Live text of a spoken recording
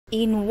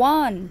In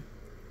 1,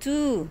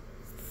 2,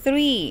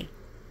 3.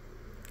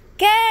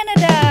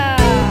 Canada!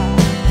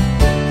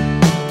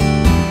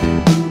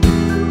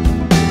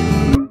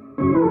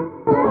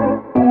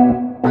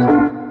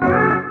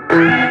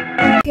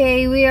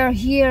 Okay, we are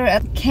here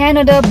at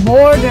Canada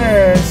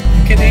borders.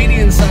 The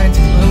Canadian side's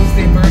closed,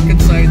 the American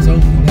side's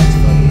open. That's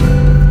funny.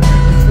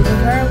 So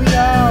where we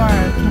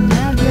are,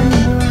 Canadian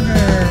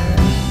border.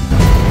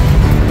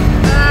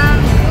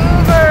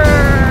 Vancouver!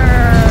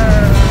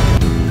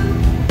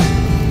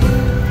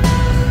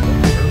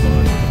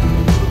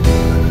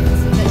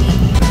 See the E.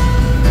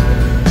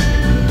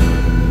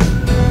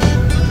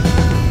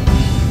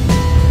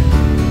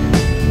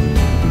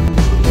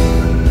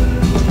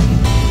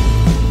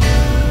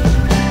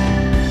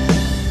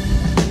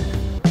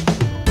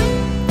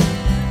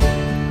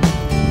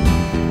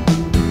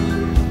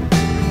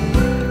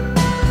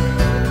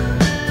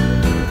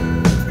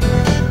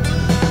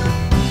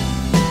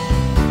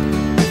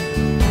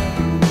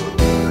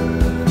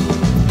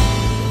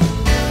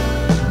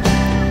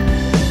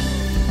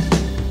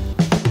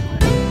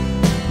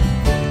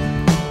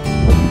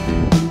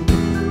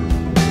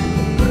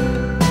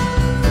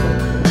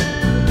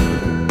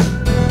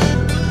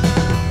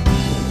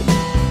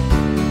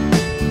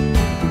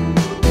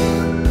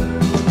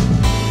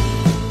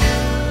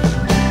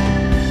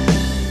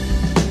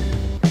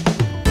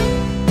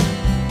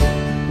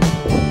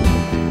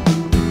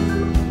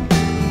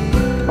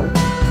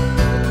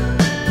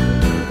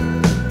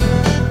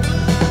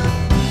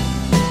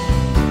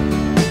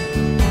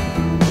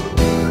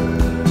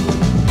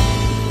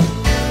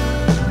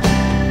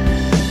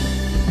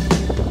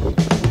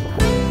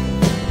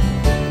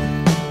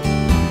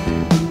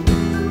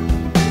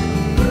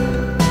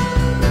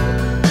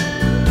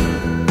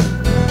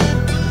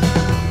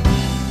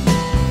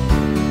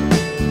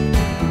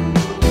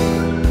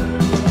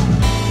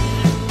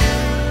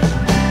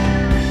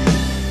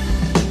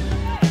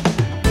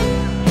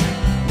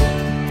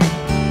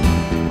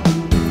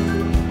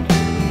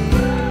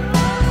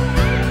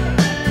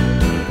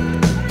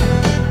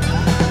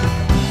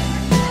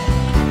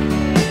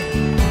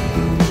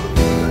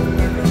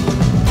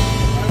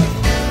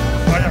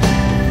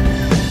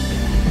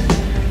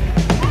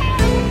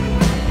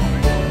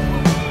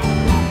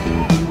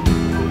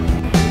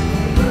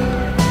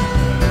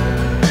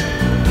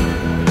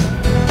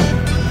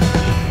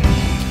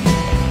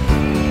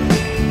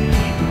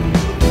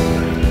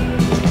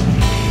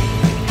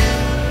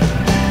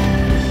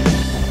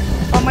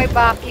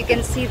 Back, you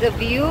can see the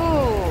view.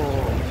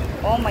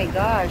 Oh my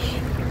gosh,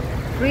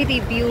 pretty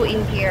view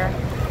in here.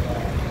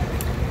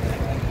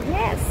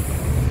 Yes,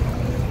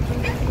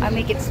 I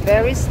make it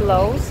very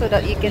slow so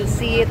that you can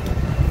see it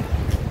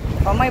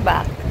on my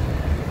back.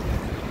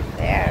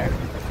 There.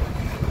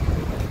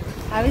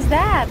 How is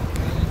that?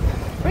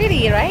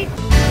 Pretty, right?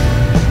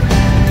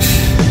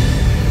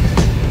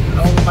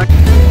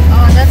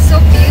 Oh, that's so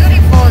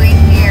beautiful in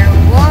here.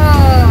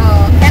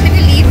 Whoa, can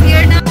we leave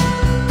here now?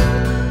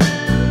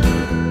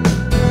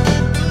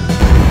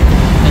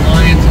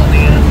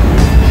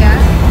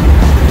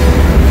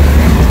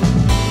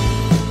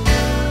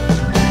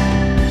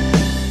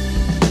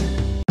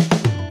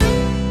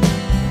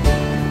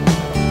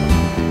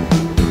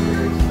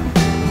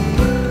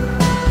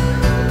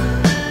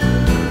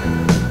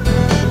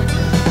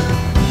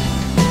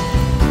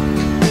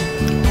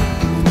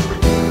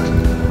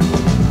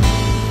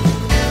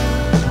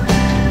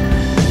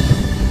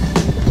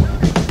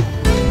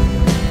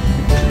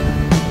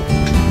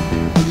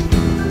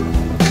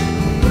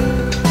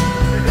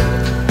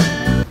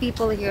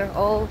 People here,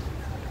 all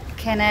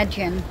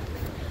Canadian,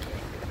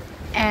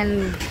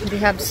 and they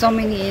have so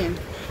many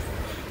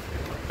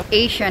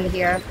Asian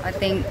here. I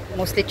think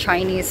mostly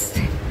Chinese.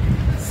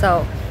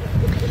 So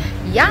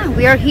yeah,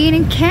 we are here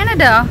in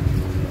Canada.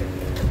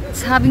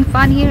 It's having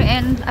fun here,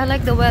 and I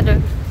like the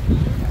weather.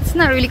 It's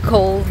not really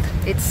cold.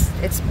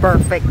 It's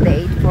perfect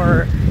day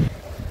for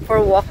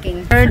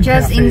walking. We're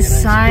just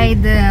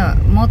inside the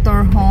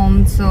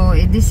motorhome, so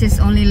this is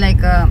only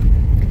like a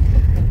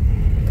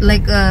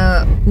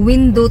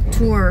window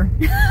tour.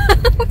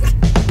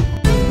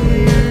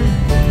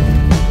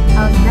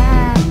 How's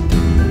that?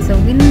 It's a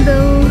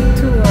window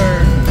tour.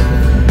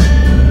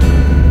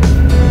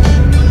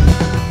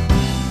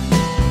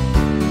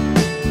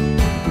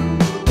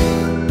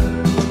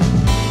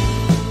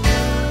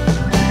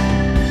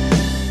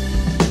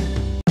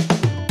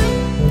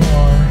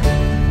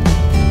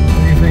 What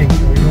do you think?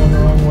 Are we going the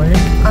wrong way?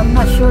 I'm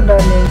not sure,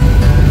 darling.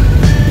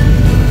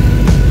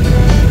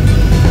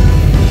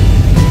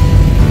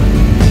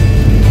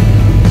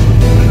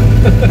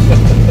 Ha ha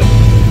ha.